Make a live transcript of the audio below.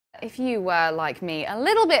if you were, like me, a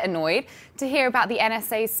little bit annoyed to hear about the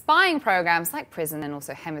NSA's spying programs like PRISM and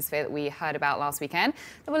also Hemisphere that we heard about last weekend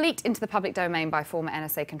that were leaked into the public domain by former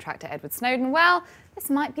NSA contractor Edward Snowden, well, this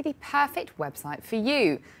might be the perfect website for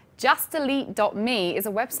you. JustDelete.me is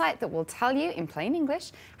a website that will tell you, in plain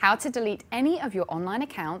English, how to delete any of your online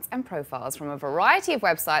accounts and profiles from a variety of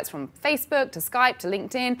websites, from Facebook to Skype to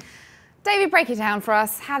LinkedIn. David, break it down for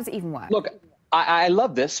us. How does it even work? Look, I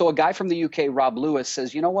love this. So a guy from the UK, Rob Lewis,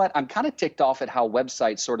 says, you know what? I'm kind of ticked off at how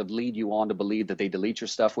websites sort of lead you on to believe that they delete your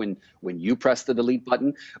stuff when you press the delete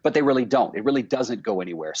button, but they really don't. It really doesn't go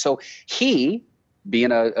anywhere. So he,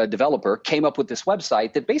 being a developer, came up with this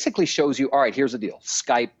website that basically shows you, all right, here's the deal.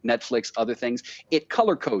 Skype, Netflix, other things. It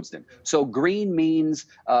color codes them. So green means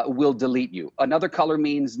we'll delete you. Another color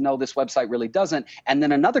means, no, this website really doesn't. And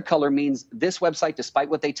then another color means this website, despite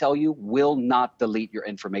what they tell you, will not delete your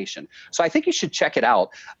information. So I think you should check it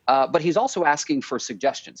out. But he's also asking for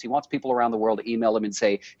suggestions. He wants people around the world to email him and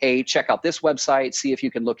say, hey, check out this website, see if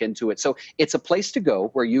you can look into it. So it's a place to go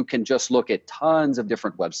where you can just look at tons of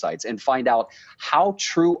different websites and find out how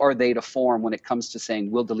true are they to form when it comes to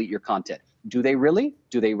saying we'll delete your content. Do they really?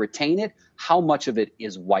 Do they retain it? How much of it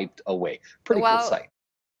is wiped away? Pretty cool site.